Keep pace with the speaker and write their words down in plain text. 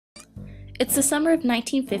It's the summer of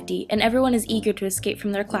 1950, and everyone is eager to escape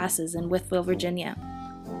from their classes in Wytheville, Virginia.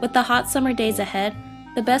 With the hot summer days ahead,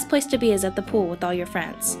 the best place to be is at the pool with all your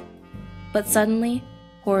friends. But suddenly,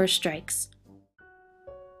 horror strikes.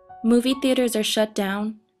 Movie theaters are shut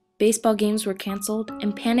down, baseball games were canceled,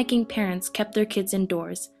 and panicking parents kept their kids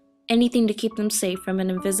indoors, anything to keep them safe from an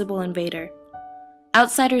invisible invader.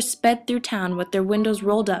 Outsiders sped through town with their windows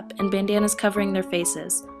rolled up and bandanas covering their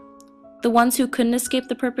faces. The ones who couldn't escape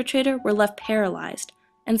the perpetrator were left paralyzed,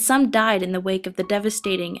 and some died in the wake of the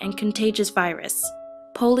devastating and contagious virus.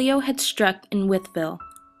 Polio had struck in Wytheville.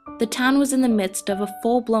 The town was in the midst of a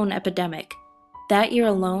full-blown epidemic. That year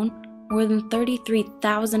alone, more than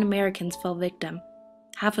 33,000 Americans fell victim,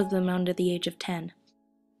 half of them under the age of 10.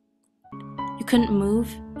 You couldn't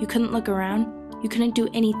move, you couldn't look around, you couldn't do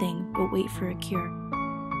anything but wait for a cure.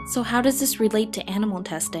 So how does this relate to animal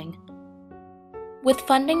testing? With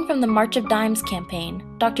funding from the March of Dimes campaign,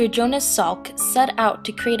 Dr. Jonas Salk set out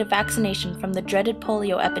to create a vaccination from the dreaded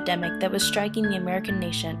polio epidemic that was striking the American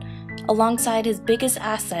nation, alongside his biggest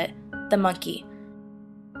asset, the monkey.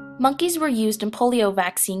 Monkeys were used in polio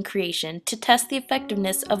vaccine creation to test the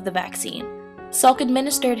effectiveness of the vaccine. Salk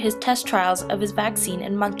administered his test trials of his vaccine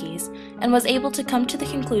in monkeys and was able to come to the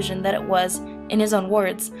conclusion that it was, in his own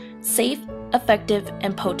words, safe, effective,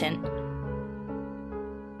 and potent.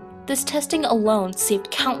 This testing alone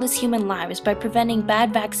saved countless human lives by preventing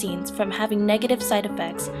bad vaccines from having negative side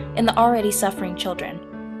effects in the already suffering children.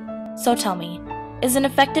 So tell me, is an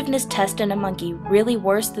effectiveness test in a monkey really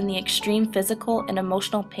worse than the extreme physical and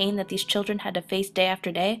emotional pain that these children had to face day after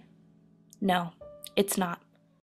day? No, it's not.